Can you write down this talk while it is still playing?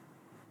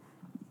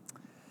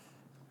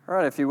All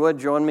right, if you would,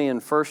 join me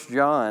in 1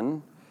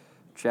 John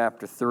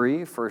chapter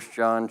 3. 1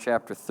 John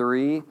chapter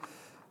 3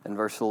 and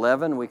verse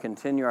 11. We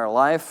continue our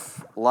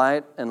Life,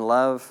 Light, and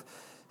Love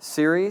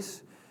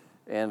series.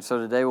 And so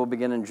today we'll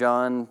begin in 1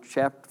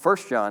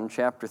 John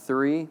chapter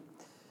 3,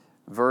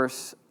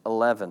 verse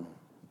 11.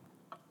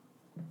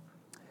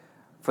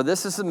 For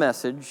this is the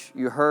message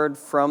you heard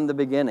from the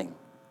beginning.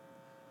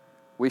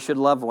 We should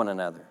love one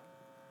another.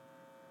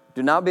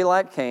 Do not be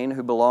like Cain,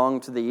 who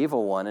belonged to the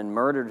evil one and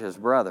murdered his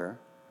brother.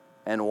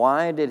 And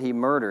why did he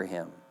murder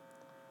him?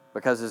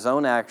 Because his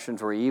own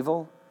actions were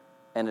evil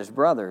and his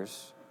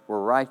brothers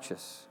were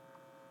righteous.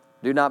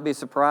 Do not be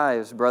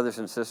surprised, brothers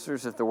and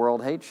sisters, if the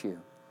world hates you.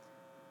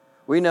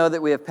 We know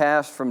that we have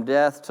passed from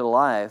death to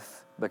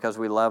life because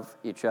we love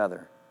each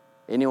other.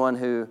 Anyone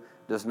who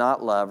does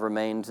not love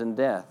remains in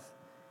death.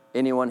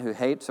 Anyone who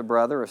hates a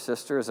brother or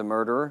sister is a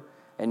murderer,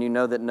 and you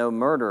know that no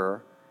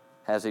murderer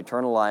has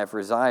eternal life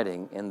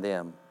residing in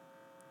them.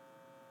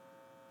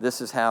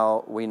 This is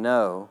how we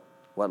know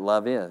what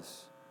love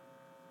is.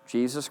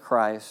 Jesus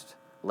Christ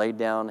laid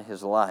down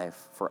his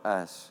life for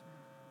us,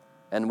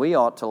 and we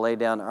ought to lay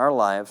down our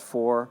lives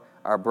for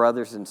our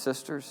brothers and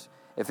sisters.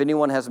 If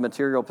anyone has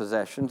material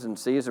possessions and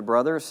sees a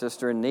brother or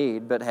sister in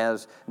need but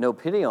has no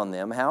pity on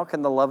them, how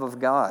can the love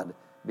of God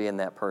be in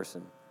that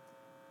person?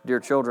 Dear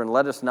children,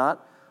 let us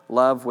not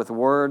love with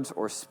words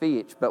or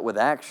speech, but with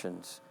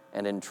actions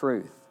and in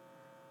truth.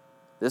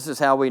 This is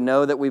how we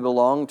know that we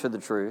belong to the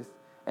truth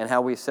and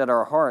how we set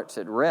our hearts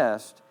at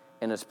rest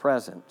in his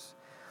presence.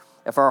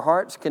 If our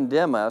hearts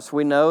condemn us,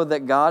 we know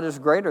that God is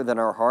greater than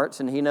our hearts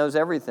and he knows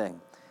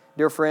everything.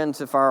 Dear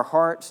friends, if our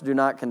hearts do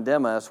not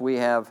condemn us, we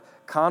have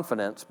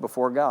confidence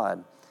before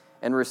God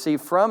and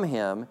receive from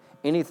him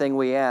anything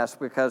we ask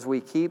because we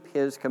keep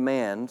his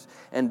commands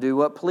and do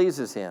what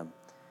pleases him.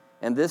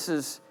 And this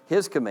is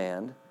his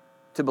command,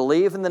 to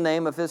believe in the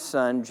name of his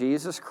Son,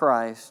 Jesus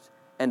Christ,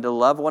 and to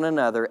love one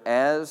another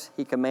as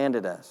he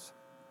commanded us.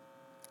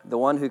 The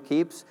one who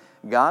keeps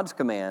God's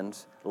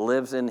commands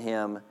lives in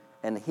him,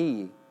 and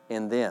he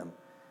in them.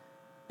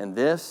 And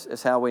this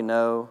is how we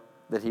know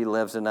that he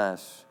lives in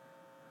us.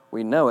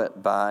 We know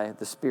it by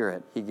the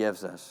Spirit he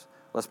gives us.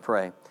 Let's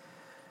pray.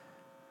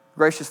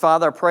 Gracious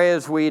Father, I pray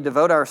as we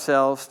devote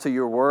ourselves to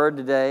your word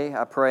today,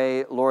 I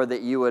pray, Lord,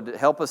 that you would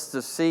help us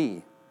to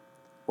see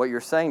what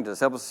you're saying to us.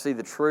 Help us to see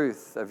the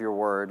truth of your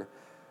word.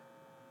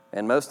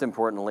 And most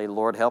importantly,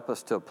 Lord, help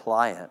us to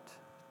apply it,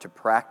 to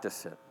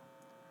practice it,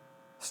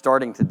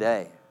 starting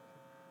today,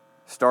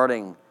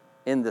 starting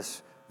in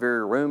this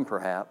very room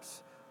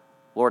perhaps.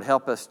 Lord,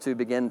 help us to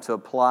begin to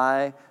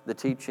apply the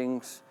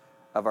teachings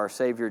of our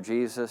Savior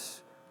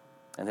Jesus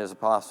and his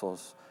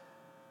apostles.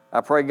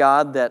 I pray,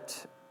 God,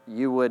 that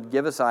you would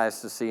give us eyes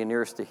to see and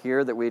ears to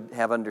hear, that we'd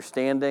have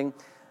understanding,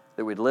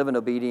 that we'd live in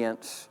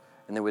obedience,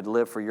 and that we'd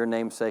live for your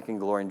name's sake and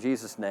glory. In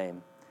Jesus'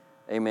 name,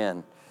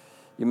 amen.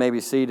 You may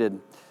be seated.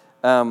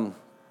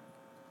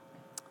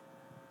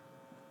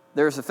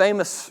 There's a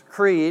famous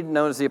creed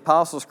known as the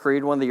Apostles'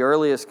 Creed, one of the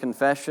earliest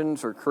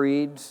confessions or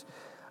creeds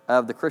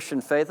of the Christian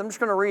faith. I'm just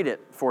going to read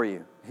it for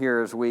you here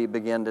as we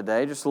begin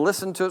today. Just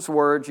listen to its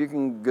words. You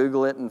can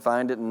Google it and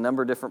find it in a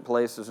number of different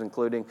places,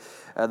 including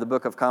the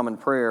Book of Common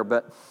Prayer.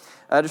 But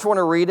I just want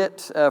to read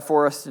it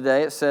for us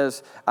today. It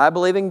says, I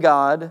believe in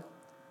God,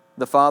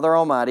 the Father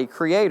Almighty,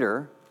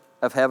 creator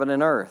of heaven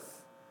and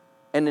earth,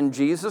 and in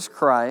Jesus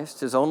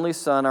Christ, his only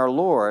Son, our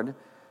Lord,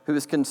 who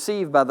was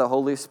conceived by the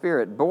Holy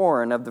Spirit,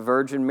 born of the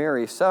Virgin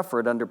Mary,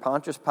 suffered under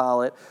Pontius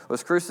Pilate,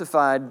 was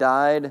crucified,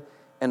 died,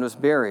 and was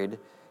buried.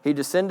 He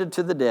descended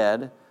to the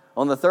dead.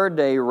 On the third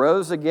day, he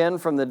rose again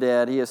from the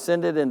dead. He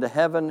ascended into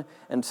heaven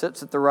and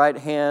sits at the right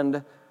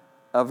hand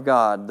of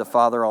God, the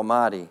Father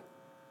Almighty.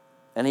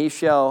 And he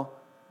shall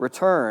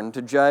return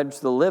to judge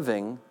the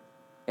living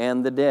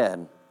and the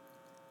dead.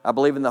 I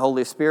believe in the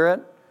Holy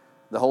Spirit,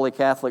 the Holy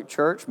Catholic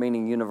Church,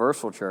 meaning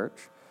universal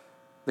church,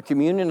 the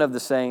communion of the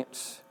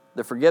saints,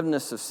 the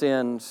forgiveness of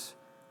sins,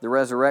 the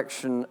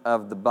resurrection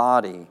of the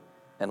body,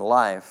 and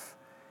life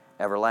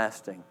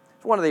everlasting.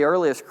 It's one of the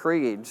earliest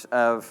creeds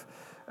of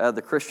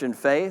the Christian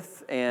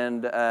faith,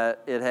 and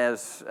it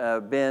has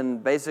been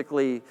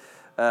basically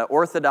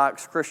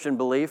Orthodox Christian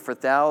belief for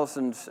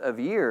thousands of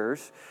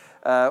years,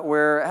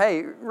 where,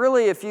 hey,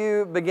 really if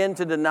you begin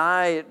to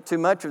deny too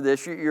much of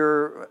this,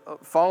 you're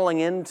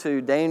falling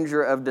into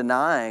danger of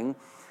denying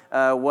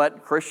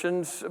what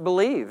Christians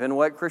believe and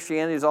what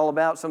Christianity is all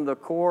about, some of the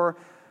core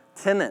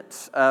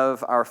tenets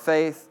of our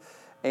faith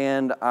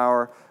and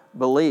our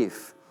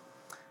belief.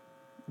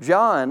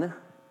 John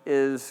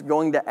is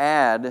going to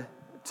add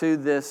to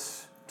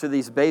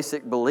these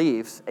basic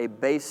beliefs a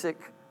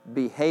basic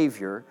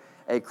behavior,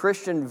 a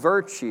Christian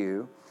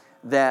virtue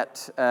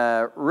that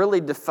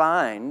really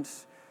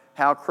defines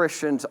how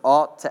Christians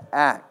ought to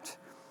act.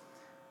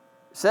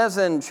 It says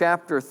in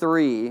chapter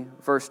 3,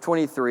 verse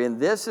 23, and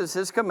this is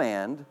his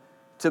command,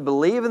 to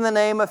believe in the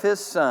name of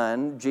his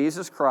Son,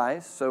 Jesus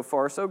Christ, so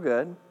far so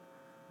good,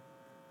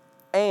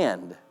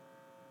 and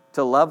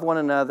to love one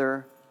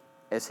another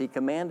as he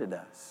commanded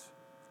us.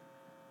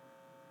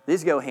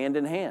 These go hand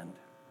in hand.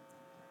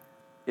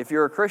 If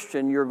you're a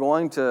Christian, you're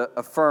going to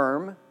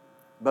affirm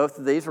both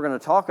of these. We're going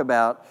to talk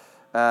about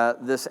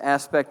this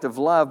aspect of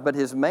love, but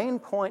his main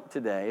point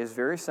today is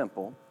very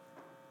simple.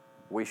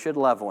 We should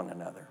love one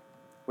another.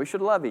 We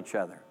should love each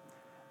other.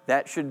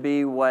 That should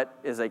be what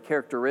is a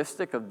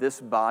characteristic of this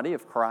body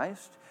of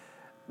Christ.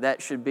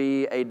 That should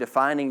be a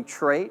defining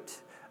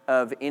trait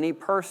of any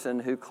person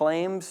who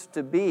claims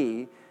to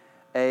be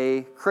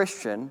a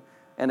Christian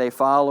and a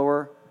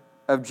follower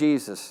of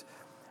Jesus.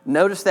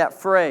 Notice that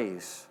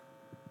phrase,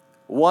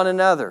 one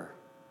another,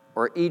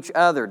 or each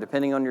other,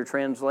 depending on your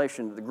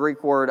translation. The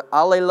Greek word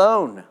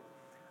allelon,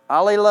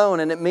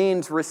 and it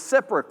means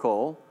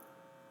reciprocal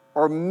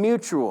or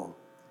mutual.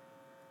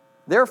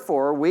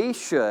 Therefore, we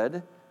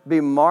should be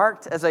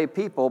marked as a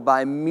people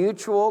by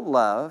mutual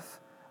love,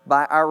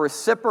 by our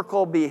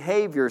reciprocal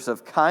behaviors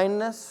of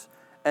kindness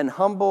and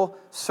humble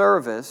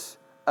service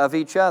of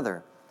each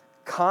other,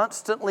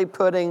 constantly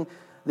putting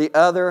the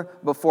other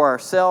before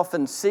ourselves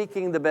and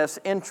seeking the best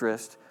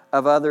interest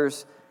of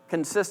others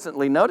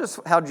consistently. Notice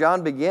how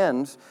John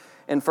begins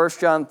in 1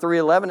 John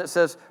 3:11. It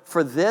says,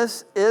 "For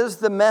this is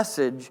the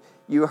message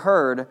you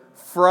heard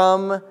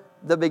from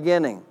the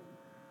beginning."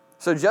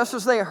 So just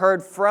as they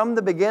heard from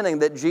the beginning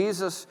that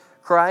Jesus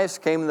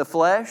Christ came in the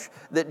flesh,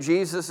 that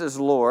Jesus is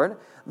Lord,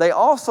 they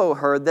also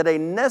heard that a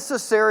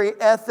necessary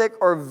ethic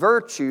or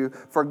virtue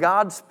for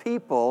God's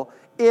people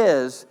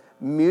is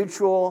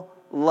mutual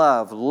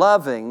love,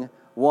 loving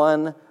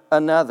one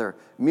another.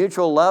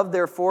 Mutual love,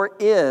 therefore,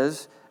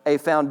 is a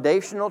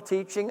foundational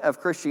teaching of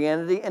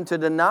Christianity, and to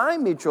deny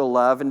mutual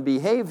love and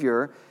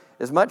behavior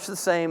is much the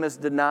same as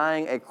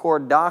denying a core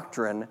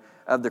doctrine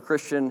of the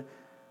Christian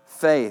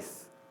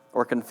faith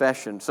or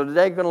confession. So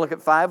today we're going to look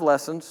at 5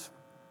 lessons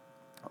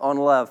on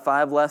love.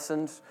 5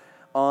 lessons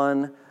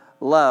on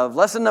love.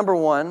 Lesson number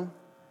 1,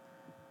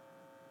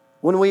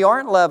 when we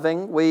aren't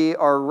loving, we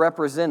are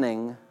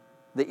representing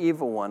the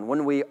evil one.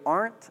 When we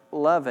aren't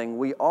loving,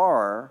 we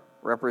are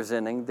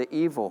representing the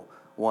evil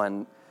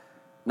one.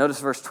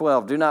 Notice verse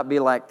 12, "Do not be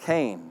like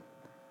Cain,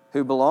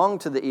 who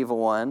belonged to the evil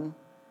one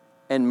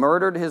and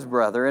murdered his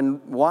brother."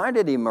 And why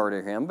did he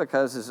murder him?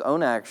 Because his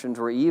own actions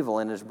were evil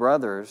and his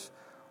brothers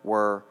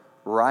were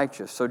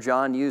righteous. So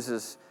John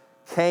uses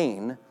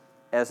Cain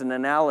as an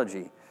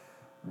analogy.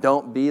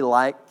 Don't be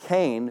like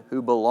Cain,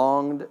 who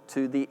belonged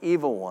to the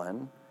evil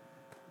one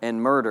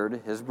and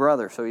murdered his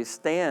brother. So he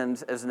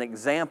stands as an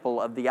example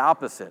of the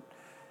opposite.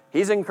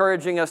 He's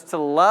encouraging us to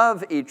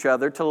love each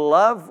other, to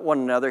love one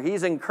another.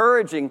 He's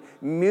encouraging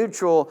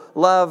mutual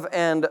love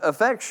and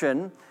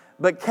affection.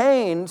 But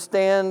Cain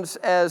stands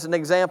as an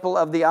example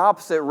of the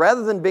opposite.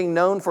 Rather than being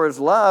known for his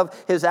love,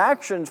 his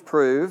actions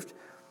proved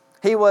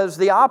he was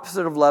the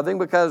opposite of loving,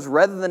 because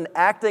rather than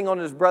acting on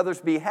his brother's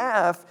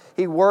behalf,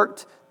 he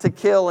worked to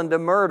kill and to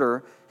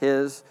murder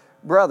his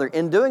brother.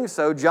 In doing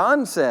so,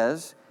 John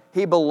says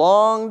he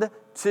belonged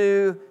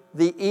to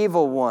the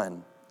evil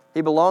one. He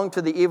belonged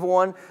to the evil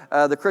one.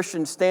 The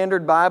Christian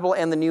Standard Bible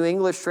and the New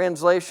English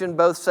Translation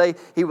both say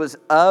he was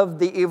of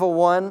the evil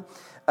one.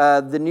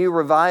 The New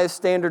Revised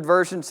Standard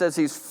Version says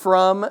he's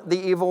from the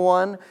evil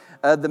one.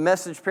 The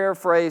Message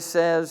paraphrase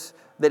says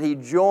that he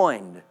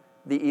joined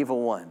the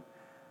evil one.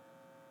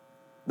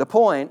 The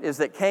point is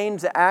that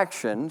Cain's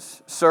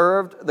actions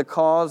served the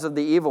cause of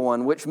the evil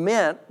one, which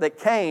meant that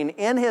Cain,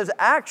 in his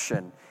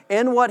action,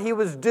 in what he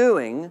was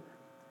doing,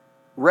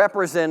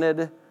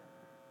 represented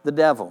the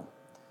devil.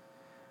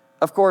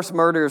 Of course,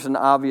 murder is an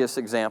obvious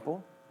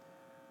example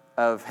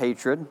of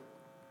hatred.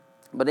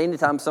 But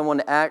anytime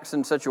someone acts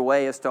in such a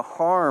way as to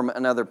harm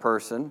another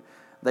person,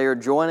 they are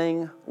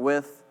joining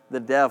with the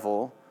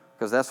devil,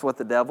 because that's what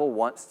the devil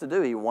wants to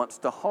do. He wants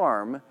to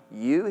harm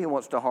you. He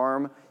wants to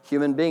harm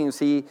human beings.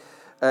 He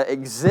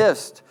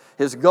exists.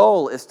 His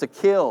goal is to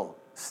kill,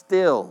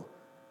 steal,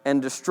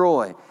 and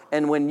destroy.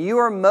 And when you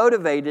are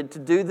motivated to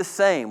do the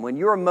same, when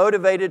you are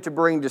motivated to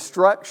bring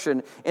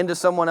destruction into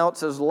someone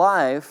else's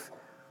life,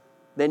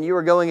 then you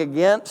are going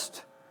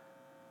against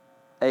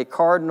a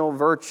cardinal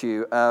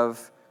virtue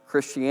of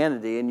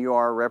Christianity, and you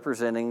are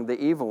representing the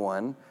evil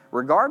one,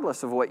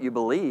 regardless of what you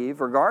believe,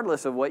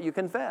 regardless of what you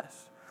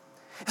confess.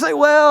 You say,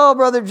 "Well,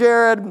 Brother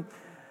Jared,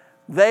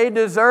 they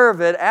deserve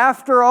it.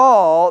 After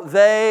all,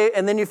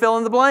 and then you fill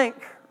in the blank,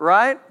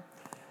 right?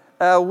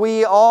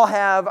 We all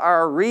have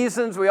our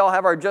reasons, we all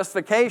have our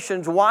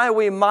justifications why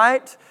we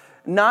might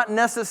not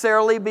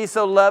necessarily be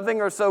so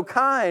loving or so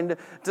kind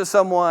to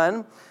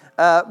someone,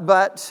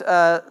 but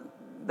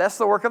that's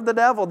the work of the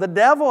devil. The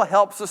devil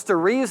helps us to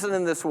reason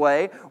in this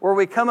way, where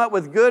we come up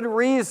with good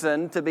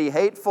reason to be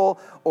hateful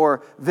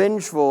or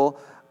vengeful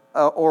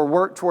or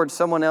work towards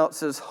someone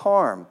else's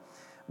harm.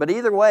 But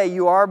either way,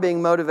 you are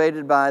being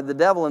motivated by the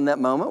devil in that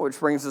moment, which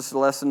brings us to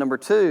lesson number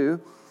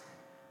 2.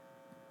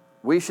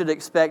 We should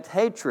expect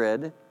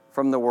hatred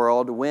from the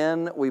world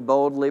when we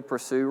boldly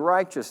pursue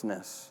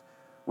righteousness.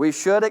 We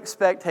should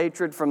expect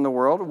hatred from the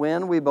world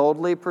when we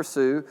boldly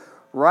pursue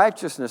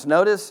righteousness.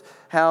 Notice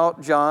how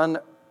John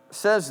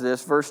says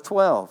this, verse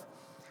 12.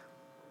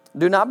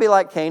 "Do not be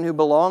like Cain, who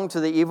belonged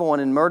to the evil one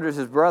and murdered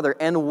his brother."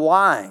 And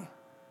why?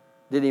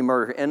 did he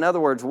murder? In other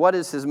words, what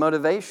is his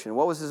motivation?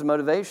 What was his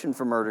motivation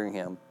for murdering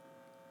him?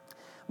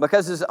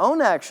 Because his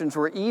own actions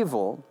were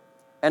evil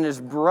and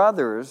his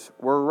brothers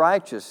were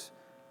righteous.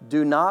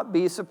 Do not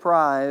be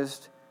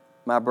surprised,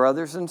 my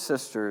brothers and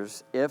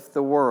sisters, if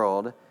the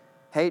world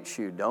hates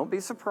you. Don't be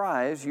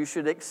surprised. You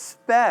should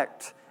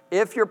expect,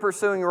 if you're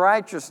pursuing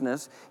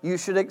righteousness, you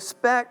should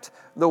expect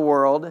the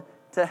world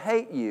to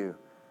hate you.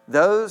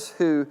 Those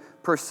who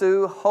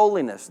pursue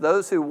holiness,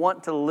 those who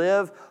want to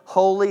live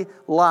holy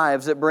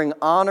lives that bring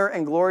honor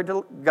and glory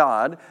to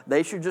God,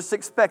 they should just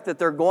expect that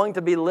they're going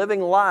to be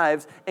living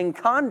lives in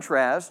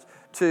contrast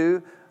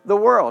to the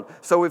world.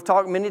 So we've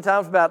talked many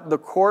times about the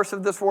course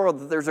of this world,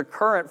 that there's a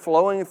current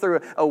flowing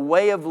through, a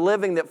way of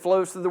living that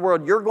flows through the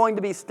world. You're going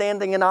to be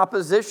standing in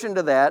opposition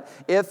to that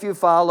if you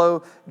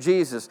follow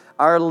Jesus.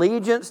 Our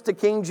allegiance to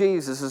King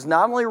Jesus is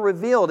not only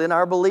revealed in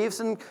our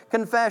beliefs and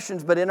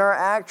confessions, but in our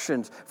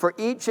actions. For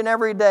each and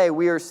every day,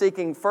 we are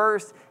seeking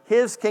first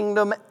His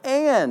kingdom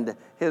and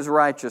His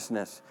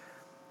righteousness.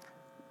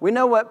 We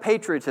know what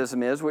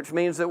patriotism is, which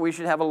means that we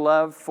should have a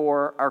love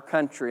for our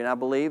country. And I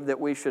believe that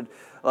we should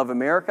love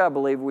America. I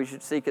believe we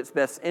should seek its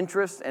best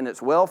interests and its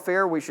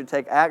welfare. We should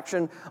take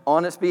action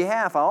on its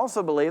behalf. I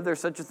also believe there's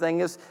such a thing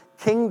as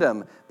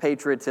kingdom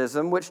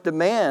patriotism, which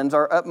demands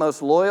our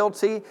utmost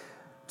loyalty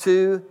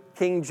to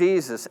King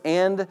Jesus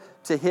and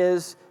to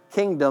His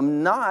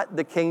kingdom, not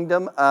the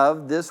kingdom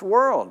of this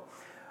world.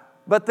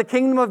 But the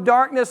kingdom of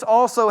darkness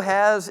also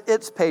has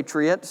its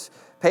patriots.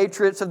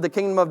 Patriots of the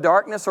kingdom of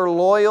darkness are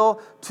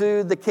loyal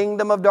to the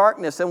kingdom of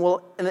darkness and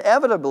will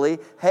inevitably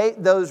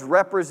hate those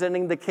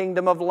representing the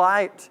kingdom of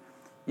light.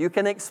 You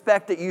can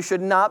expect it. You should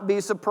not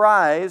be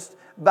surprised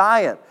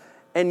by it.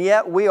 And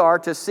yet we are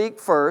to seek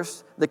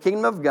first the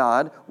kingdom of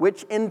God,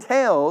 which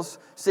entails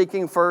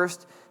seeking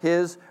first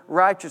His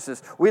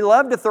righteousness. We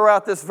love to throw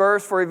out this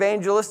verse for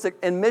evangelistic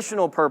and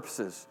missional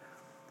purposes.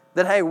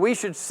 That, hey, we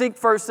should seek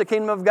first the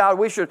kingdom of God.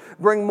 We should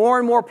bring more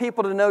and more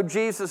people to know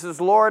Jesus as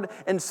Lord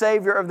and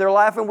Savior of their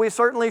life, and we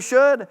certainly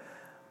should.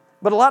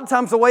 But a lot of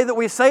times the way that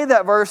we say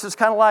that verse is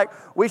kind of like,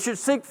 we should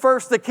seek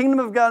first the kingdom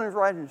of God and His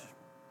righteousness.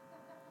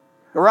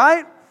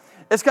 Right?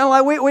 It's kind of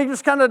like we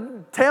just kind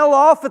of tail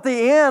off at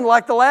the end,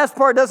 like the last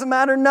part doesn't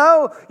matter.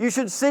 No, you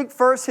should seek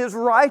first His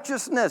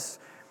righteousness.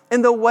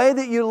 In the way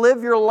that you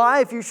live your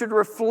life, you should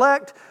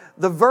reflect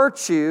the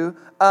virtue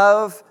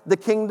of the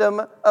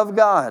kingdom of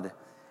God.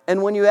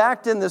 And when you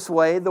act in this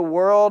way, the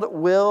world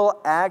will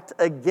act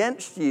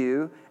against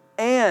you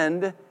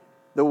and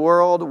the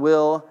world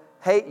will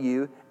hate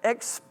you.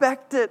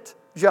 Expect it,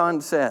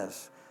 John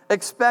says.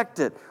 Expect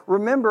it.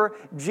 Remember,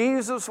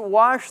 Jesus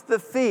washed the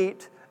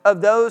feet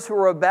of those who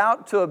were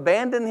about to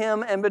abandon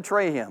Him and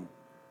betray Him.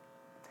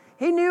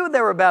 He knew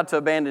they were about to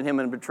abandon Him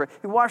and betray.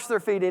 He washed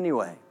their feet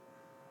anyway.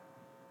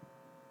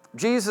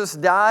 Jesus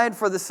died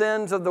for the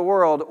sins of the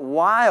world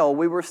while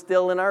we were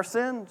still in our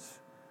sins.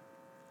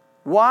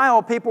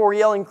 While people were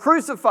yelling,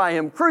 crucify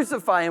Him,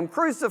 crucify Him,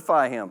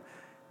 crucify Him.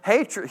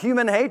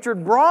 Human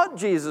hatred brought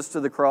Jesus to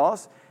the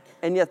cross,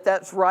 and yet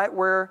that's right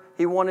where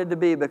He wanted to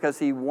be because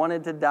He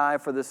wanted to die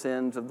for the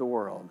sins of the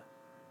world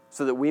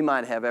so that we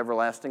might have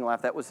everlasting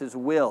life. That was His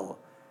will.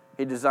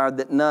 He desired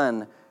that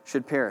none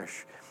should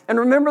perish. And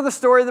remember the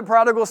story of the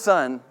prodigal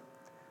son.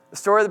 The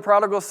story of the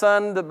prodigal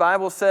son, the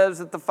Bible says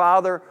that the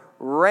father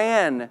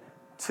ran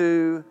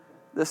to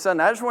the son.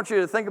 Now, I just want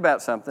you to think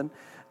about something.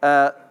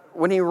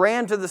 When he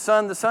ran to the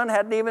son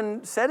hadn't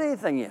even said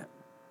anything yet.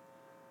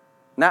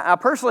 Now, I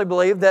personally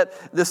believe that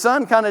the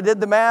son kind of did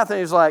the math and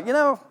he's like,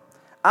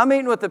 I'm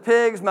eating with the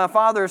pigs, my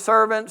father's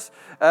servants,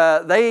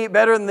 they eat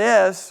better than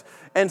this.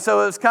 And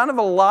so it's kind of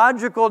a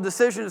logical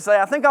decision to say,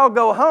 I think I'll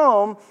go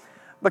home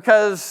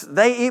because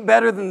they eat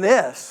better than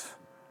this.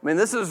 I mean,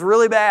 this is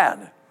really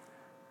bad.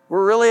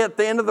 We're really at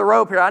the end of the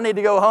rope here. I need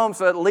to go home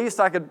so at least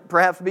I could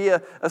perhaps be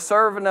a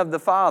servant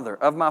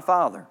of my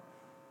father.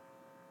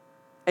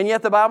 And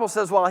yet the Bible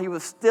says while he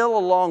was still a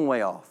long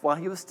way off,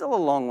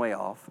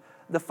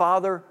 the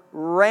father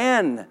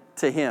ran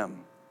to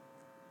him.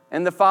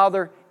 And the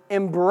father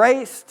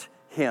embraced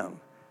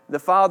him. The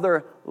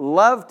father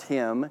loved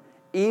him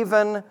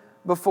even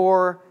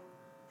before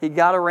he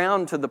got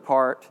around to the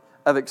part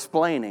of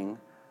explaining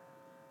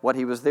what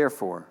he was there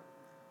for.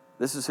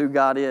 This is who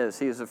God is.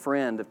 He is a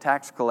friend of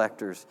tax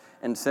collectors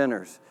and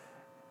sinners.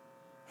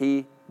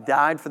 He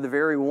died for the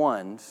very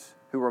ones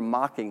who were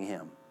mocking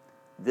him.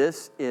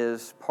 This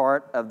is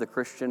part of the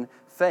Christian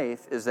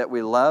faith, is that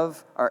we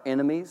love our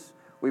enemies.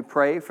 We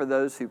pray for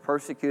those who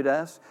persecute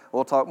us.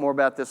 We'll talk more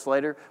about this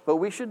later. But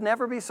we should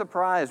never be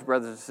surprised,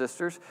 brothers and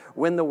sisters,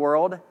 when the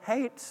world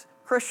hates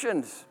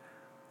Christians.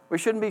 We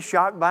shouldn't be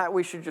shocked by it.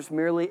 We should just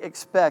merely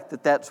expect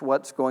that that's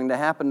what's going to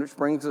happen, which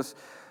brings us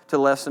to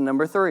lesson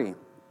number 3.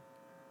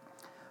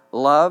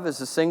 Love is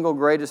the single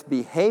greatest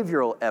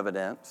behavioral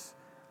evidence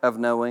of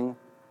knowing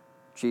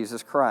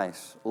Jesus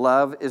Christ.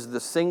 Love is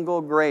the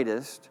single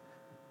greatest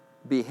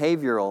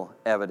behavioral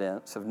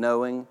evidence of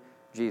knowing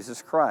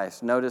Jesus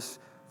Christ. Notice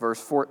verse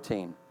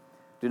 14.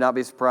 Do not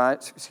be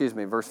surprised.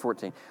 Verse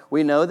 14.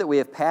 We know that we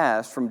have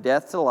passed from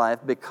death to life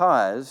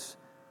because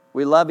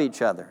we love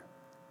each other.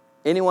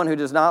 Anyone who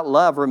does not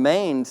love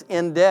remains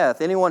in death.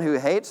 Anyone who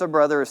hates a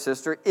brother or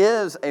sister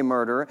is a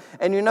murderer.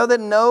 And you know that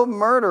no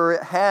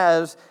murderer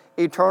has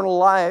eternal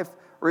life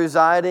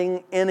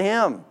residing in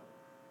him.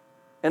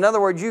 In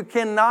other words, you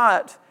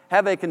cannot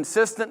have a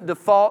consistent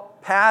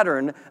default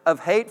pattern of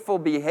hateful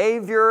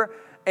behavior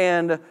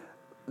and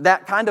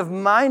that kind of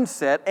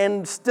mindset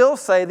and still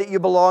say that you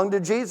belong to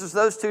Jesus.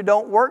 Those two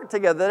don't work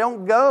together. They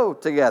don't go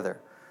together.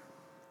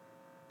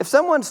 If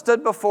someone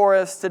stood before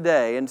us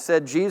today and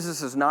said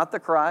Jesus is not the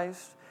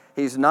Christ,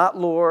 He's not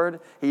Lord,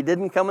 He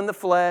didn't come in the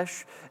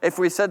flesh, if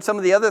we said some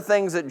of the other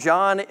things that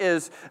John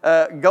is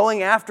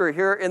going after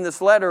here in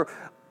this letter,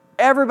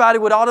 everybody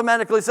would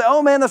automatically say,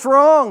 oh man, that's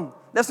wrong.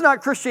 That's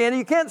not Christianity.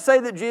 You can't say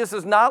that Jesus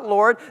is not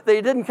Lord, that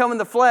He didn't come in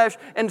the flesh,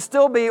 and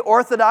still be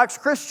Orthodox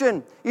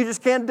Christian. You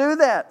just can't do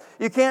that.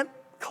 You can't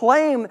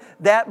claim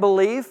that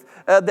belief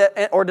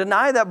or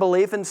deny that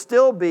belief and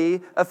still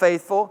be a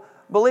faithful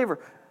believer.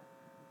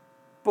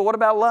 But what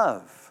about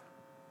love?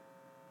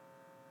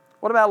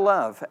 What about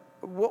love?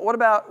 What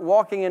about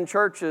walking in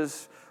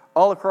churches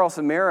all across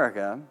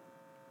America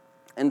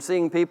and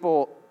seeing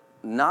people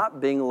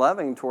not being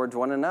loving towards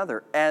one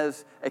another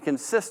as a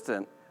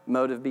consistent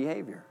mode of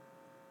behavior?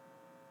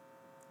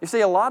 You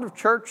see, a lot of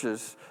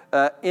churches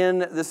in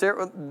this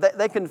area,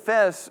 they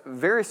confess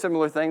very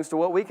similar things to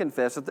what we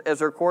confess as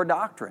their core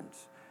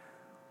doctrines.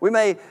 We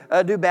may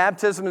do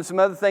baptism and some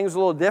other things a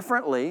little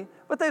differently,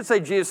 but they'd say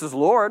Jesus is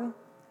Lord.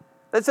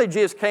 They'd say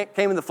Jesus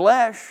came in the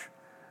flesh.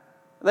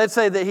 They'd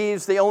say that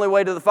He's the only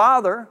way to the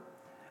Father.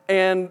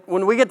 And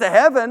when we get to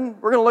heaven,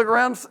 we're going to look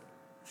around and say,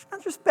 it's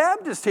not just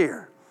Baptists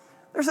here.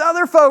 There's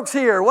other folks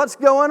here. What's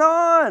going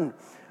on?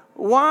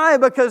 Why?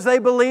 Because they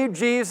believe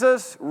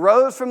Jesus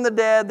rose from the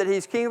dead, that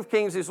He's King of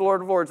Kings, He's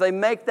Lord of Lords. They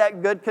make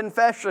that good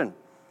confession.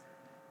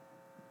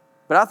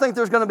 But I think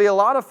there's going to be a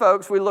lot of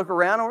folks, we look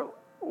around and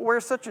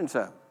where's such and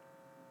so?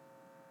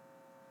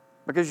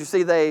 Because you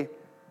see, they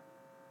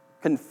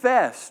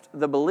confessed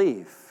the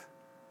belief,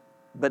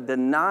 but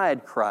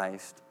denied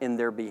Christ in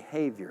their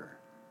behavior.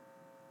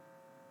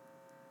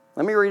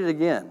 Let me read it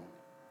again.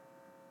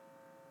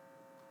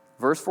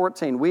 Verse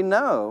 14, we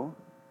know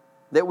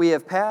that we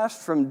have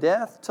passed from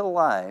death to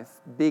life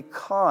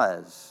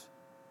because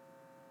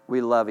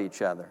we love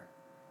each other.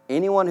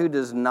 Anyone who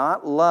does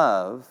not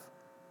love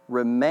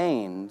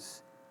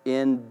remains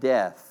in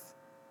death.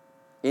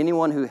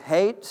 Anyone who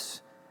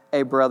hates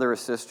a brother or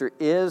sister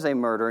is a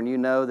murderer, and you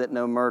know that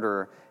no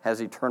murderer has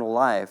eternal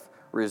life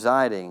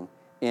residing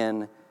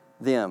in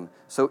them.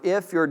 So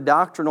if your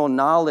doctrinal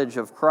knowledge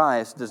of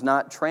Christ does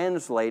not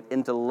translate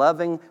into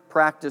loving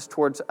practice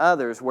towards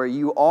others, where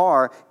you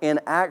are in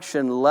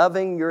action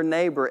loving your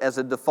neighbor as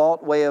a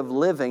default way of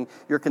living,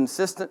 you're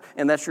consistent,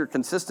 and that's your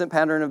consistent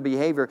pattern of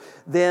behavior,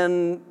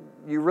 then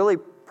you really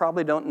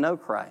probably don't know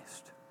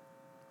Christ.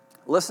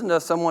 Listen to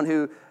someone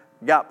who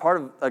got part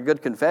of a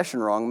good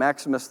confession wrong,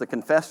 Maximus the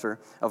Confessor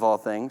of all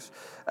things.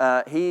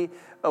 He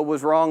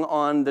was wrong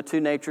on the two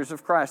natures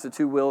of Christ, the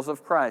two wills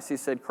of Christ. He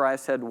said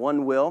Christ had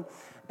one will,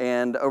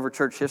 and over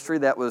church history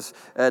that was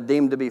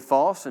deemed to be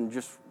false. And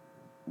just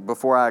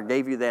before I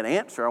gave you that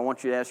answer, I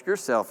want you to ask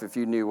yourself if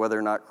you knew whether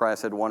or not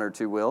Christ had one or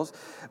two wills.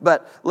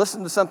 But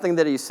listen to something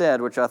that he said,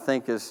 which I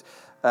think is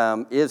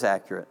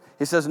accurate.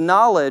 He says,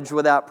 knowledge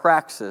without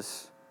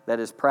praxis, that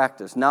is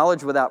practice,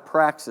 knowledge without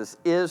praxis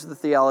is the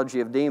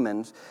theology of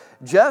demons.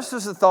 Just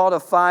as the thought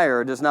of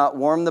fire does not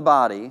warm the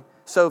body,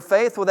 so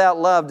faith without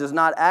love does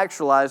not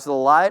actualize the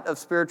light of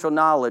spiritual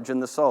knowledge in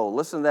the soul.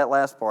 Listen to that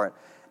last part.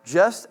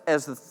 Just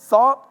as the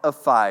thought of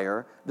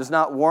fire does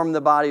not warm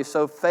the body,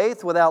 so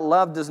faith without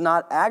love does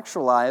not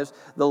actualize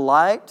the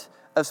light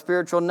of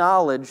spiritual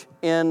knowledge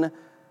in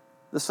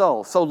the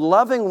soul. So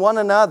loving one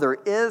another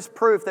is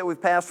proof that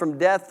we've passed from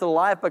death to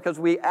life because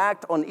we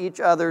act on each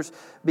other's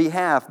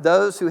behalf.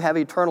 Those who have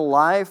eternal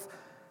life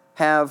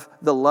have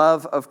the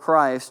love of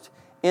Christ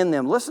in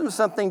them. Listen to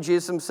something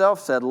Jesus Himself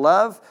said.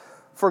 Love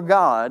for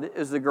God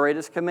is the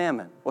greatest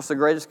commandment. What's the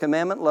greatest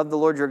commandment? Love the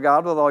Lord your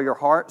God with all your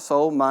heart,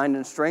 soul, mind,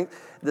 and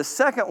strength. The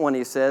second one,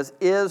 He says,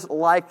 is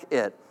like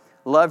it.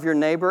 Love your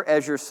neighbor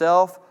as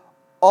yourself.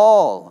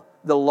 All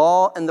the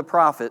law and the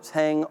prophets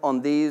hang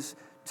on these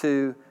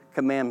two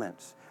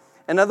commandments.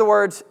 In other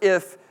words,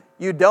 if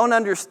you don't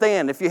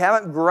understand, if you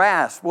haven't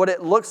grasped what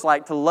it looks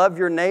like to love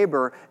your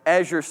neighbor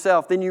as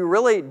yourself, then you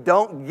really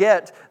don't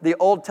get the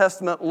Old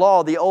Testament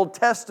law, the Old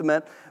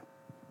Testament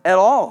at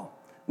all.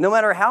 No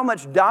matter how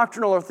much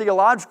doctrinal or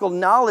theological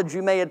knowledge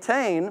you may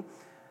attain,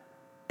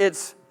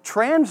 it's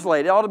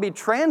translated, it ought to be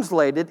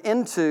translated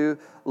into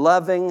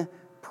loving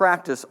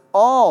practice.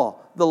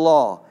 All the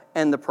law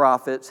and the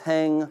prophets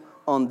hang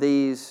on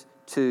these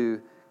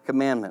two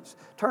commandments.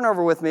 Turn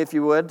over with me, if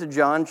you would, to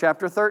John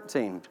chapter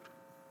 13.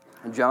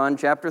 John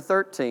chapter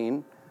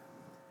 13,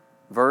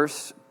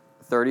 verse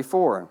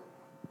 34.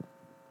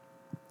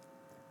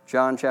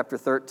 John chapter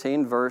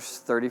 13, verse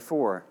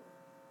 34.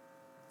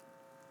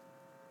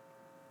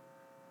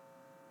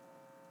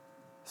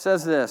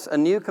 Says this, a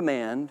new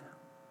command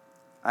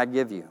I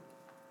give you.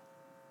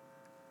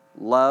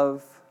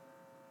 Love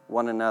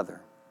one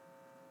another.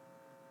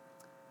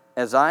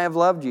 As I have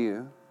loved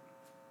you,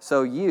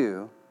 so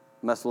you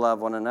must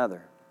love one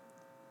another.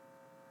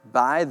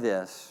 By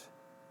this,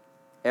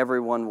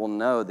 everyone will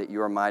know that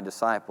you are my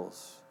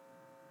disciples,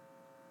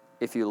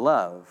 if you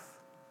love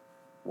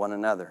one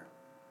another.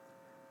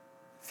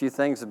 A few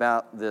things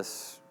about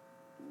this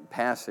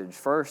passage.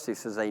 First, he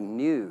says, a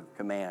new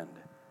command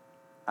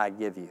I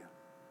give you.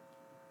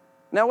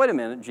 Now, wait a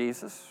minute,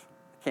 Jesus.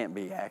 Can't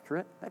be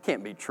accurate. That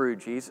can't be true,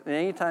 Jesus. And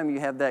anytime you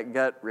have that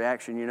gut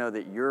reaction, you know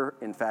that you're,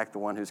 in fact, the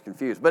one who's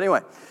confused. But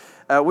anyway,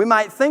 we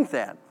might think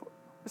that.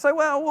 We say,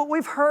 well,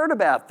 we've heard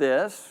about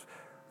this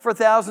for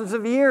thousands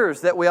of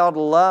years, that we ought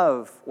to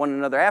love one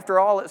another. After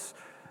all, it's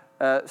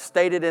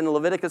stated in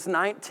Leviticus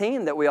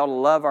 19 that we ought to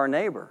love our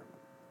neighbor.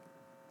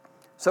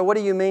 So what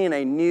do you mean,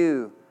 a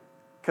new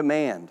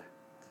command?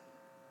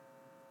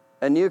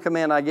 A new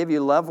command I give you,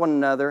 love one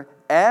another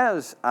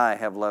as I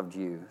have loved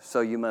you,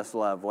 so you must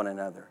love one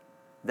another.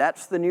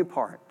 That's the new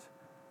part.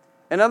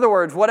 In other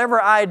words,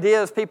 whatever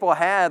ideas people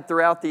had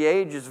throughout the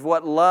ages of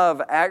what love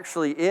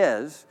actually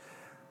is,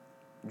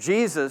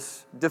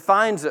 Jesus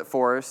defines it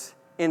for us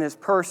in His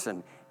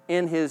person,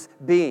 in His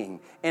being,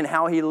 in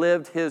how He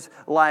lived His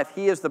life.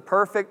 He is the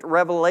perfect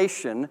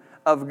revelation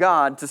of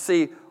God to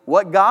see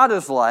what God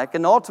is like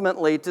and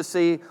ultimately to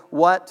see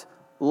what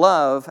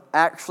love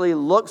actually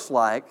looks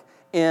like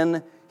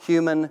in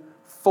human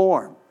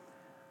form.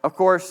 Of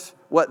course,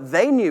 what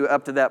they knew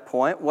up to that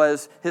point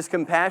was His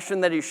compassion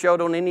that He showed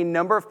on any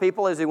number of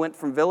people as He went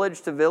from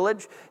village to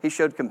village. He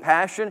showed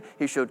compassion,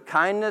 He showed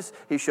kindness,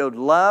 He showed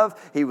love,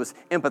 He was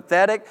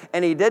empathetic,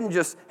 and He didn't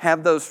just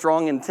have those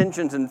strong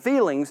intentions and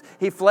feelings.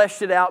 He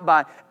fleshed it out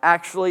by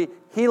actually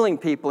healing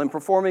people and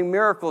performing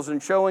miracles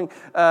and showing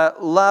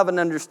love and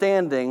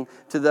understanding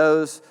to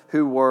those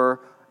who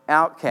were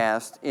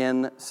outcast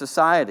in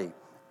society.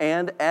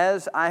 And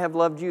as I have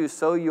loved you,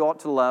 so you ought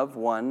to love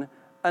one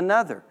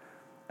another.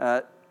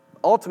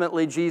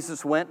 Ultimately,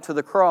 Jesus went to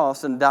the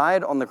cross and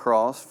died on the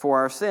cross for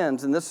our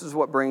sins. And this is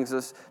what brings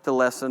us to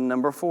lesson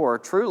number 4.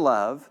 True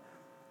love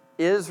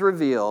is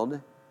revealed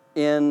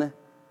in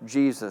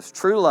Jesus.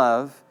 True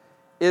love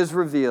is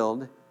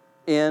revealed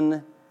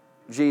in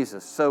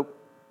Jesus. So,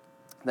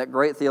 that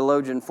great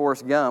theologian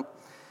Forrest Gump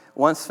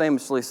once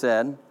famously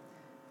said,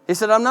 he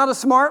said, I'm not a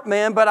smart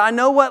man, but I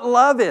know what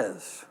love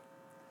is.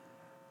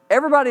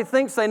 Everybody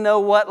thinks they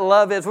know what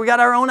love is. We got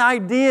our own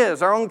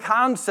ideas, our own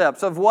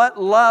concepts of what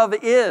love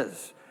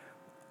is.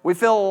 We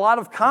feel a lot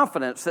of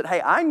confidence that,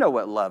 hey, I know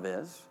what love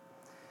is.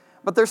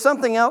 But there's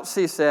something else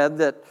he said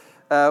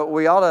that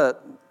we ought to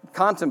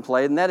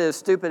contemplate, and that is,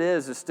 stupid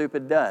is as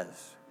stupid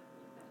does.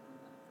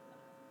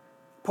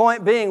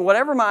 Point being,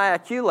 whatever my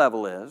IQ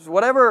level is,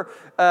 whatever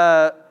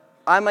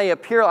I may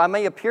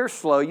appear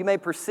slow, you may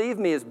perceive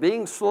me as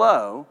being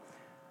slow,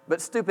 but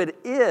stupid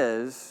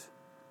is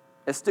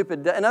as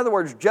stupid. In other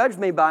words, judge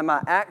me by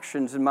my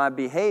actions and my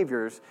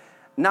behaviors,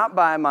 not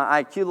by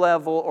my IQ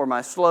level or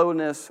my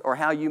slowness or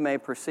how you may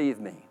perceive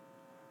me.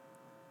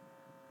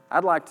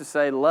 I'd like to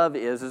say love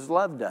is as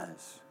love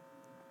does.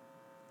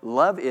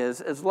 Love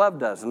is as love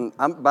does. And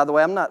by the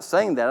way, I'm not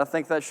saying that. I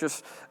think that's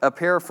just a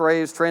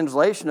paraphrased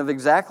translation of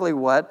exactly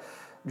what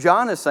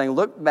John is saying.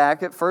 Look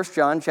back at 1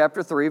 John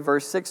chapter 3,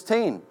 verse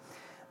 16.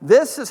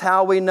 This is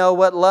how we know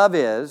what love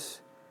is.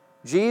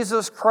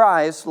 Jesus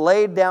Christ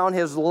laid down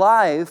His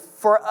life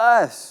for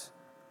us,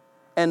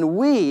 and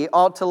we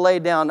ought to lay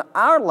down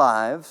our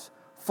lives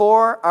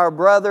for our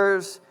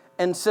brothers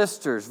and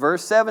sisters.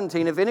 Verse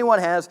 17, if anyone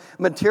has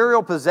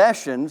material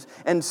possessions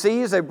and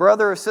sees a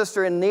brother or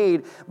sister in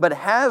need, but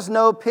has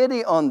no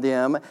pity on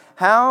them,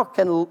 how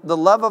can the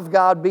love of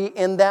God be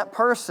in that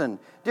person?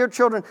 Dear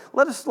children,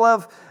 let us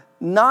love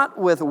not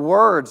with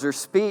words or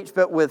speech,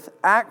 but with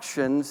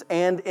actions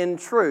and in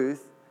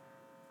truth.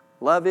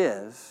 Love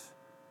is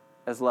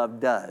as love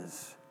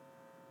does.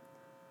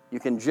 You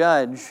can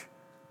judge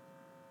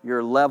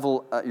your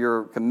level,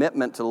 your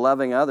commitment to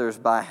loving others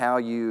by how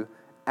you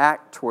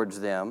act towards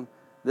them.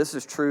 This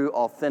is true,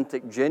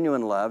 authentic,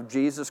 genuine love.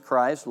 Jesus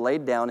Christ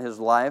laid down His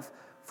life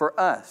for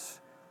us.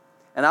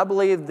 And I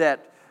believe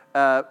that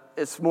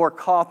it's more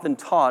caught than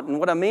taught. And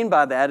what I mean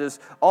by that is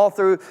all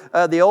through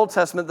the Old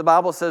Testament, the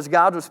Bible says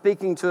God was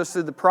speaking to us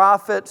through the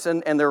prophets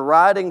and their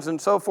writings and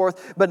so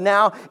forth. But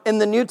now in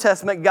the New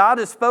Testament, God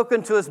has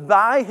spoken to us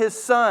by His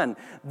Son.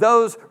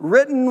 Those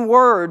written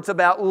words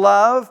about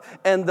love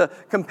and the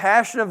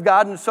compassion of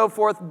God and so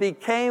forth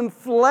became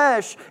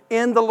flesh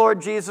in the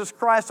Lord Jesus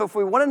Christ. So if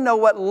we want to know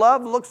what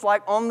love looks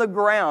like on the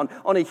ground,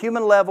 on a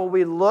human level,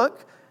 we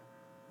look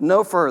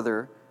no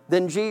further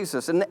than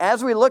Jesus. And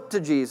as we look to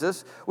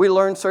Jesus, we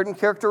learn certain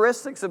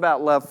characteristics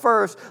about love.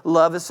 First,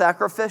 love is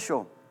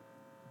sacrificial.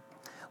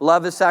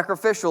 Love is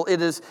sacrificial.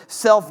 It is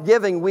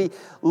self-giving. We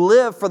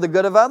live for the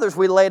good of others.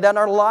 We lay down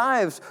our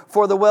lives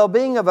for the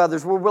well-being of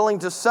others. We're willing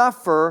to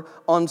suffer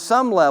on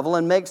some level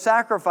and make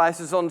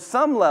sacrifices on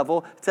some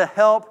level to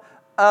help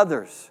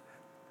others.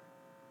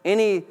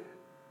 Any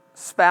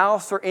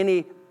spouse or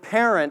any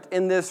parent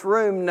in this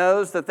room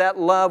knows that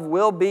love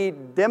will be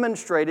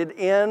demonstrated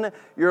in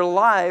your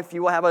life.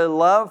 You will have a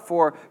love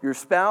for your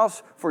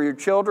spouse, for your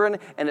children,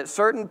 and at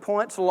certain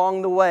points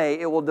along the way,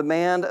 it will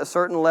demand a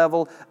certain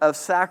level of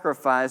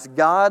sacrifice.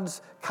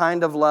 God's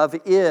kind of love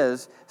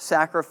is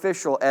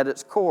sacrificial at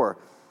its core.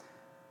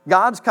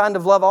 God's kind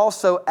of love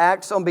also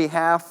acts on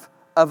behalf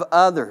of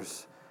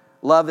others.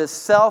 Love is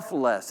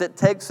selfless. It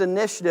takes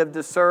initiative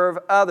to serve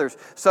others.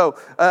 So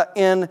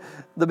in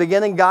the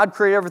beginning, God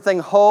created everything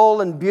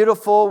whole and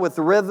beautiful with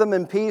rhythm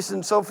and peace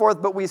and so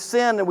forth, but we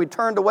sinned and we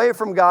turned away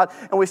from God,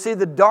 and we see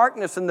the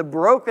darkness and the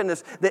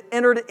brokenness that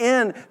entered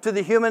into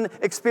the human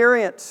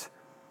experience.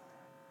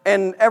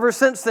 And ever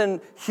since then,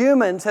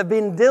 humans have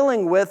been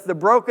dealing with the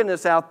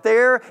brokenness out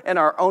there in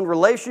our own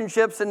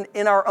relationships and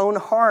in our own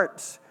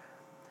hearts.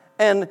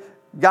 And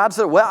God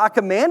said, well, I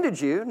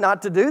commanded you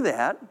not to do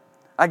that.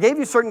 I gave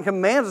you certain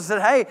commands. I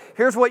said, hey,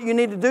 here's what you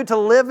need to do to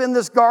live in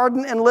this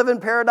garden and live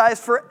in paradise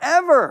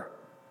forever.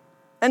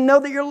 And know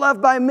that you're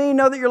loved by me.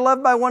 Know that you're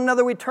loved by one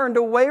another. We turned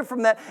away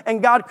from that.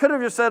 And God could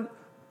have just said,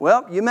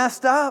 well, you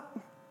messed up.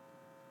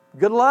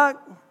 Good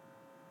luck.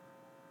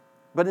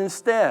 But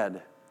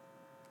instead,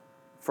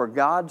 for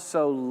God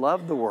so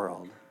loved the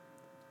world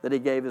that He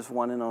gave His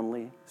one and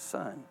only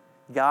Son.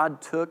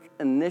 God took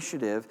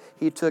initiative.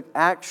 He took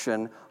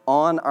action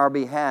on our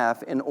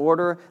behalf in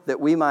order that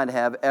we might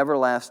have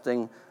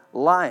everlasting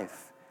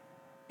life.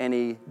 And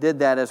He did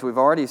that, as we've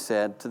already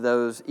said, to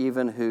those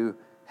even who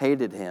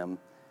hated Him.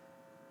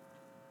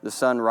 The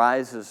sun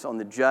rises on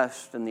the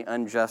just and the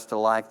unjust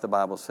alike, the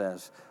Bible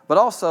says. But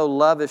also,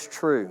 love is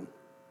true.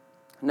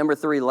 Number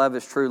 3, love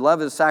is true.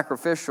 Love is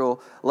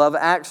sacrificial. Love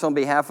acts on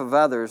behalf of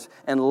others.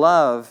 And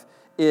love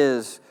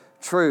is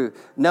true.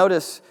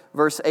 Notice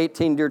verse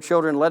 18, dear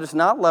children, let us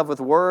not love with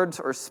words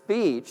or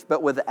speech,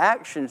 but with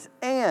actions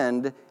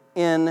and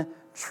in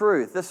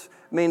truth. This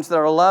means that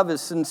our love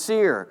is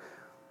sincere.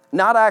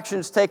 Not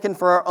actions taken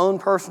for our own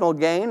personal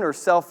gain or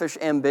selfish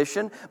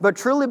ambition, but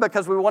truly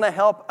because we want to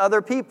help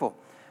other people.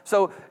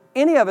 So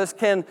any of us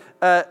can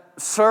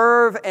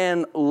serve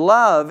and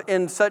love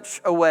in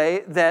such a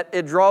way that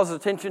it draws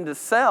attention to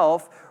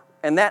self,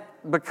 and that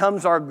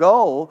becomes our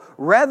goal,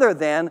 rather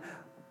than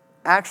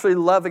actually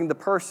loving the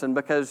person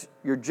because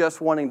you're just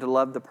wanting to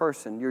love the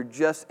person. You're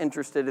just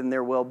interested in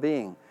their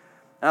well-being.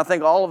 And I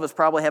think all of us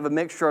probably have a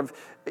mixture of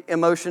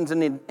emotions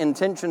and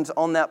intentions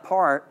on that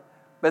part.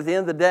 But at the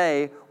end of the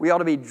day, we ought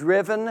to be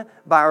driven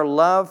by our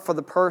love for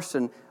the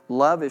person.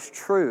 Love is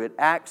true. It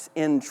acts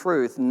in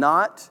truth,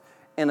 not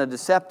in a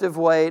deceptive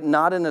way,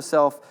 not in a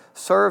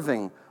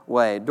self-serving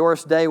way.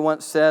 Doris Day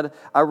once said,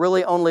 I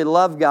really only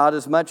love God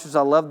as much as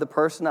I love the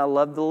person I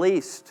love the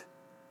least.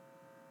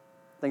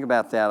 Think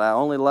about that. I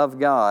only love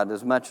God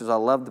as much as I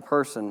love the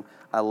person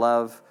I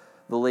love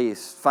the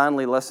least.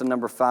 Finally, lesson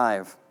number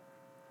 5.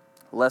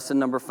 Lesson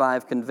number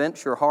 5,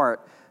 convince your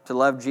heart to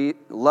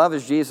love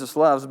as Jesus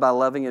loves by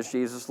loving as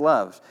Jesus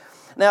loves.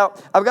 Now,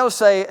 I've got to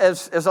say,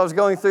 as I was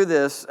going through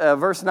this,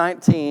 verse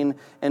 19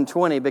 and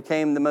 20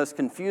 became the most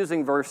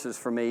confusing verses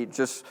for me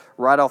just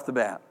right off the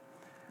bat.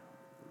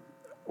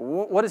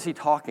 What is he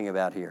talking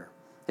about here?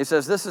 He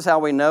says, this is how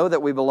we know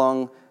that we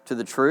belong to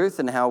the truth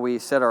and how we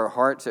set our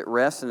hearts at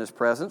rest in His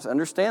presence.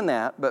 Understand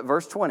that. But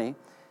verse 20,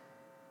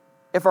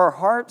 if our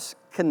hearts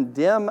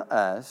condemn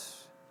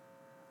us,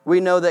 we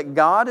know that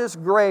God is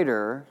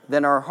greater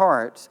than our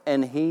hearts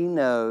and He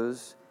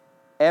knows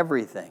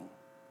everything.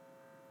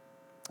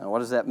 Now, what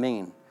does that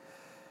mean?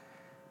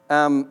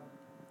 It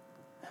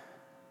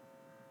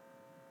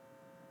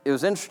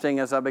was interesting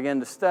as I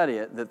began to study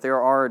it that there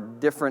are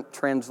different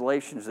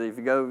translations. If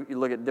you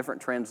look at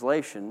different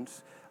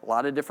translations, a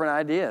lot of different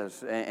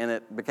ideas. And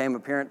it became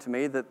apparent to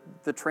me that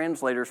the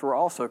translators were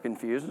also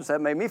confused, and so that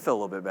made me feel a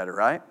little bit better,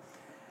 right?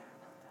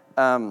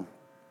 But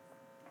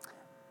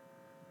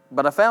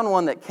I found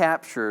one that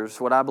captures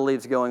what I believe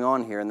is going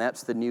on here, and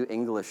that's the New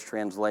English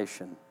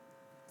Translation.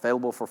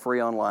 Available for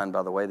free online,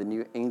 by the way, the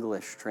New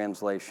English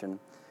Translation.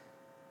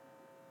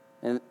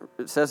 And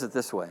it says it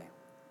this way.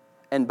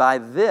 And by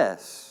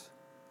this,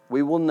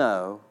 we will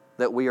know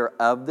that we are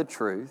of the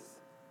truth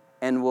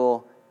and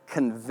will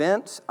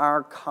convince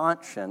our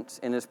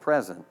conscience in His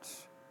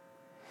presence.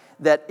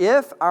 That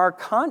if our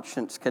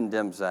conscience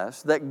condemns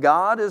us, that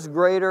God is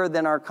greater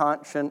than our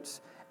conscience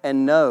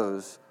and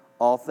knows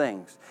all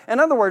things. In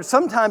other words,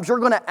 sometimes you're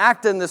going to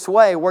act in this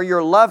way where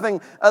you're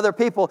loving other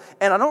people.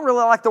 And I don't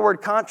really like the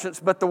word conscience,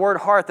 but the word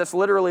heart, that's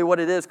literally what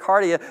it is,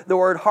 cardia, the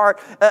word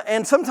heart.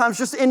 And sometimes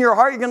just in your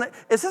heart, you're going to,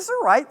 is this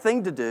the right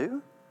thing to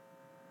do?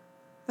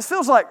 This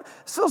feels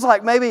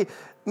like maybe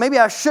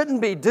I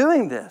shouldn't be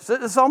doing this.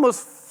 This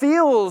almost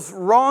feels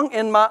wrong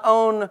in my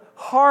own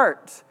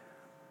heart.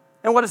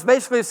 And what it's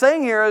basically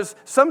saying here is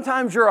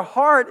sometimes your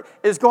heart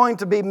is going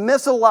to be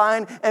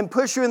misaligned and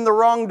push you in the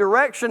wrong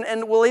direction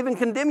and will even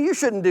condemn you. You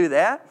shouldn't do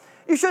that.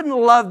 You shouldn't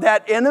love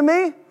that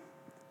enemy.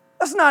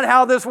 That's not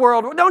how this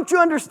world, don't you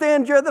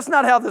understand, Jared? That's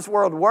not how this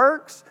world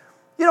works.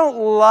 You don't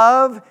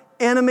love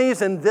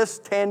enemies in this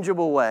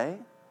tangible way.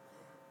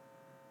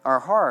 Our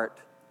heart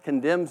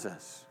condemns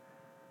us.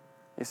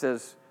 He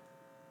says,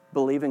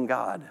 believe in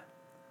God.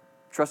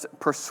 Trust,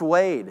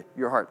 persuade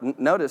your heart.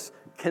 Notice,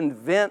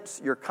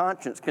 convince your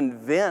conscience,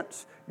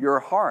 convince your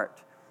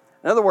heart.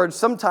 In other words,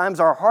 sometimes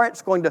our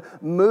heart's going to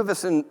move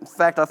us. In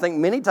fact, I think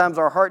many times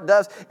our heart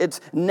does. It's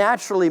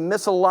naturally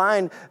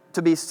misaligned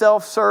to be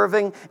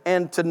self-serving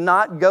and to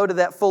not go to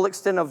that full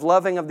extent of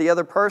loving of the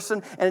other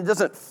person. And it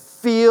doesn't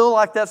feel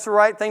like that's the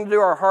right thing to do.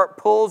 Our heart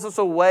pulls us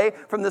away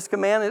from this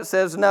command. And it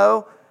says,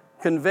 no,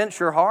 convince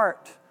your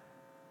heart.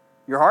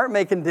 Your heart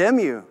may condemn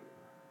you.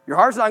 Your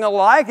heart's not going to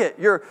like it.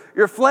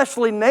 Your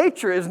fleshly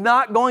nature is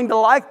not going to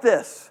like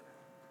this.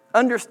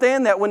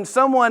 Understand that when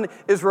someone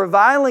is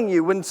reviling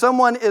you, when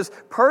someone is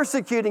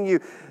persecuting you,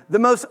 the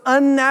most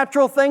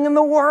unnatural thing in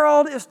the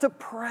world is to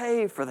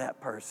pray for that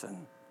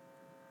person,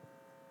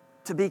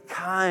 to be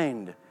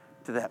kind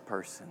to that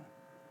person.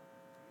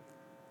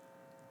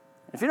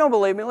 If you don't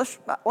believe me,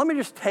 let me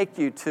just take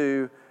you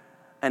to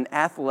an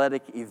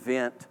athletic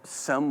event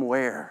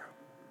somewhere.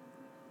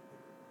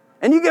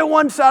 And you get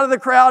one side of the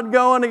crowd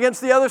going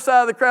against the other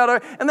side of the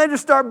crowd, and they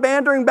just start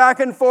bantering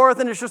back and forth,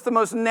 and it's just the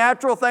most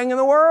natural thing in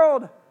the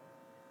world.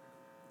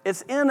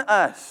 It's in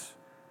us.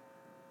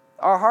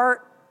 Our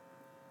heart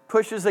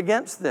pushes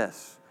against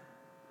this.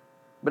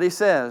 But he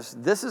says,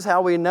 this is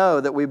how we know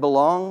that we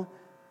belong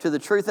to the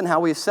truth and how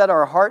we set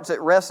our hearts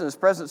at rest in His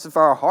presence. If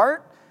our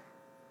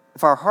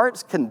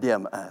hearts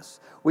condemn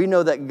us, we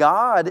know that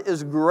God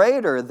is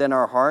greater than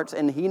our hearts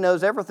and He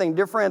knows everything.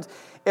 Dear friends,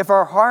 if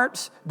our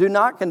hearts do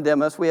not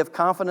condemn us, we have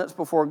confidence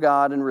before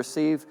God and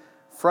receive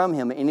from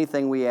Him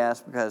anything we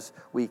ask because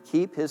we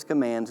keep His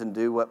commands and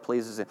do what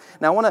pleases Him.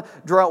 Now I want to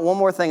draw out one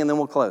more thing and then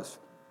we'll close.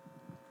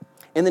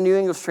 In the New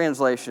English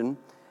translation,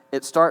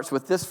 it starts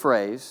with this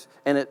phrase,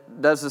 and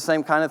it does the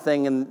same kind of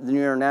thing in the New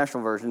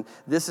International Version.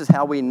 This is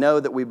how we know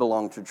that we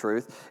belong to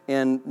truth.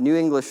 In New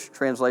English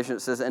translation,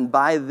 it says, and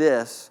by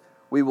this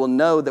we will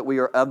know that we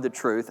are of the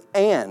truth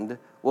and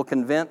will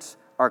convince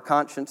our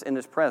conscience in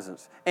His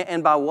presence.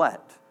 And by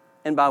what?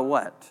 And by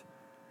what?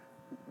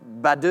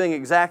 By doing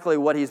exactly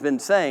what he's been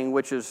saying,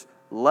 which is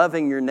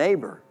loving your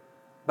neighbor,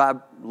 by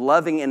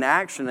loving in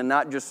action and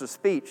not just a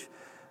speech.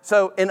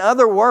 So, in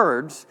other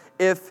words,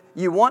 if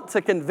you want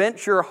to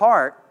convince your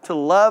heart to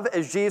love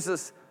as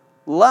Jesus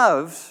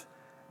loves,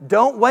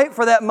 don't wait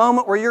for that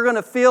moment where you're going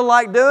to feel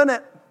like doing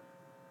it.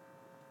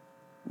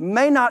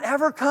 May not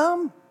ever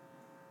come.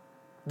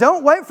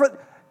 Don't wait for...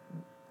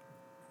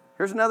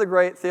 Here's another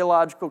great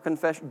theological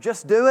confession.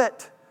 Just do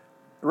it,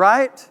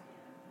 right?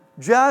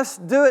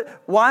 Just do it.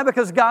 Why?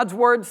 Because God's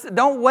Word,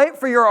 don't wait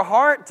for your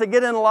heart to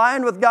get in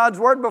line with God's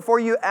Word before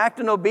you act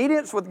in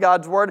obedience with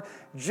God's Word.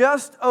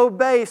 Just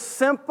obey,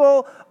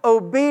 simple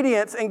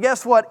obedience. And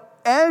guess what?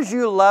 As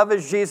you love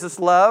as Jesus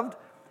loved,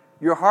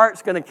 your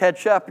heart's going to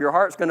catch up. Your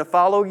heart's going to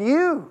follow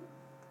you.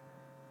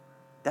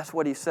 That's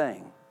what he's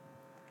saying.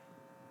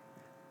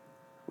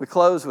 We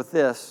close with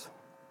this.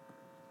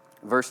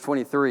 Verse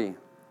 23.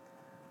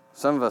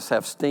 Some of us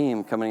have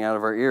steam coming out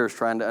of our ears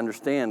trying to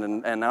understand,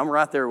 and I'm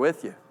right there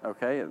with you,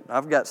 okay?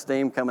 I've got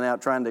steam coming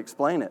out trying to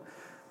explain it.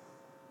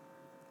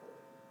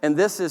 And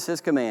this is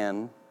His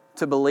command,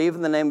 to believe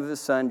in the name of His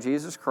Son,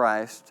 Jesus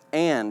Christ,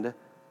 and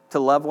to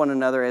love one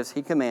another as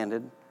He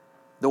commanded.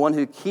 The one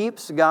who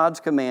keeps God's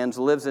commands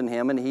lives in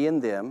him and he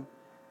in them.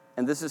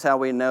 And this is how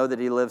we know that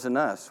He lives in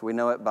us. We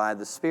know it by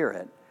the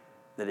Spirit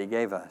that He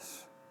gave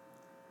us.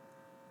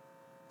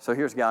 So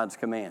here's God's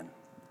command.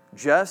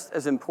 Just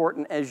as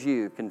important as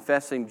you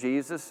confessing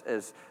Jesus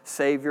as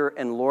Savior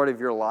and Lord of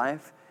your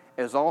life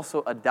is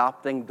also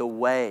adopting the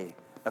way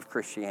of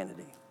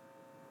Christianity.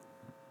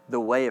 The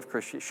way of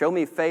Christianity. Show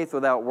me faith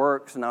without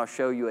works and I'll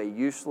show you a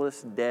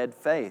useless, dead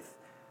faith.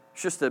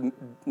 It's just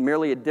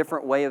merely a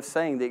different way of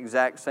saying the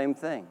exact same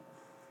thing.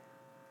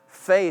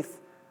 Faith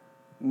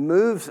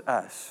moves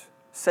us.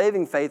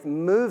 Saving faith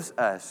moves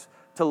us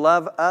to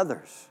love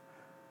others.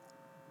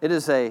 It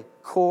is a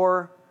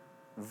core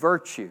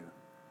virtue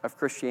of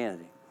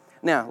Christianity.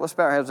 Now, let's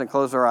bow our heads and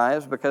close our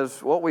eyes,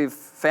 because what we've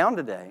found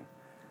today,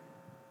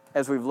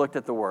 as we've looked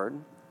at the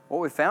Word,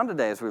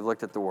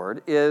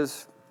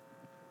 is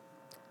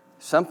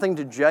something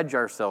to judge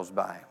ourselves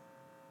by.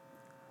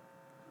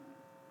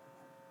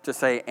 To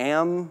say,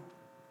 am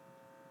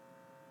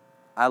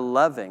I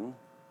loving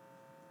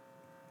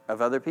of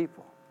other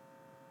people?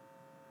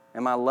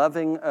 Am I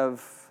loving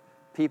of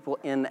people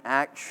in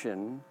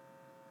action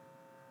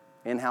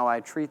in how I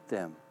treat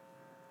them?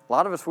 A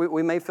lot of us,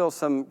 we may feel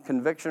some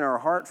conviction in our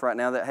hearts right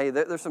now that, hey,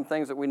 there's some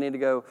things that we need to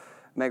go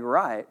make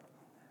right.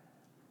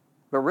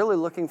 But really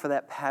looking for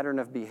that pattern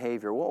of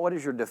behavior. What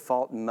is your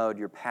default mode,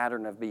 your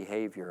pattern of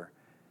behavior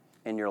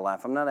in your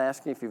life? I'm not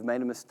asking if you've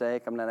made a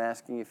mistake. I'm not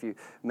asking if you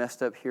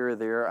messed up here or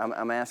there.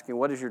 I'm asking,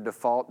 what is your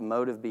default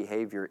mode of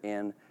behavior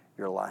in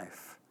your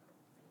life?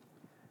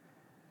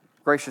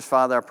 Gracious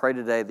Father, I pray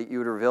today that you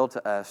would reveal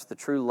to us the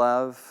true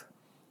love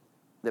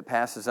that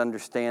passes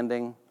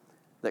understanding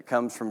that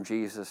comes from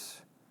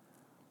Jesus.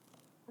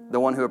 The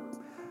one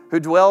who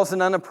dwells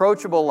in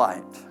unapproachable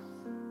light,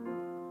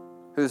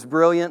 who's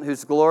brilliant,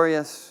 who's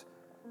glorious,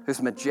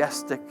 who's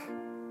majestic,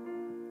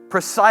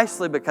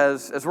 precisely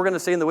because, as we're going to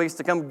see in the weeks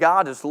to come,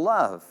 God is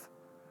love.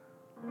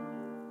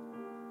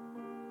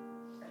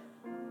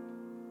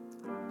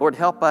 Lord,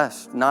 help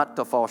us not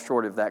to fall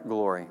short of that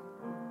glory,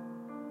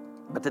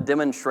 but to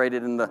demonstrate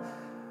it in the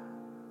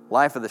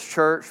life of this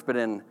church, but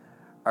in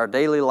our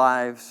daily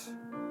lives,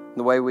 in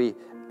the way we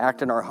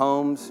act in our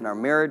homes, in our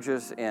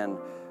marriages, and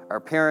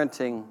our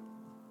parenting.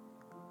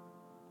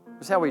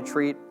 It's how we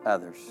treat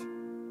others.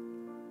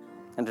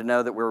 And to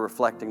know that we're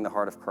reflecting the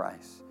heart of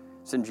Christ.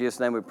 It's in Jesus'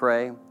 name we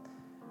pray.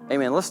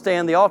 Amen. Let's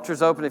stand. The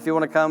altar's open if you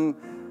want to come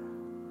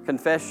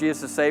confess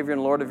Jesus as Savior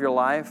and Lord of your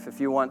life, if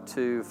you want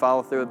to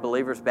follow through with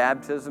believer's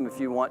baptism, if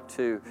you want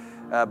to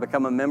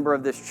become a member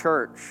of this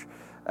church.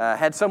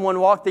 Had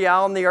someone walk the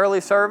aisle in the early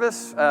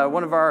service,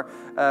 one of our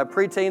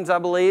preteens, I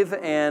believe,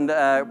 and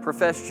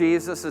profess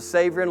Jesus as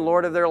Savior and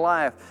Lord of their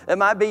life. It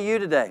might be you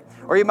today.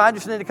 Or you might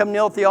just need to come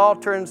kneel at the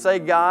altar and say,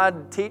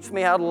 God, teach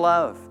me how to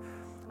love.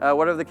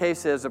 Whatever the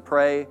case is, I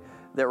pray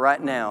that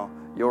right now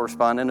you'll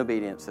respond in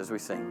obedience as we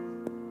sing.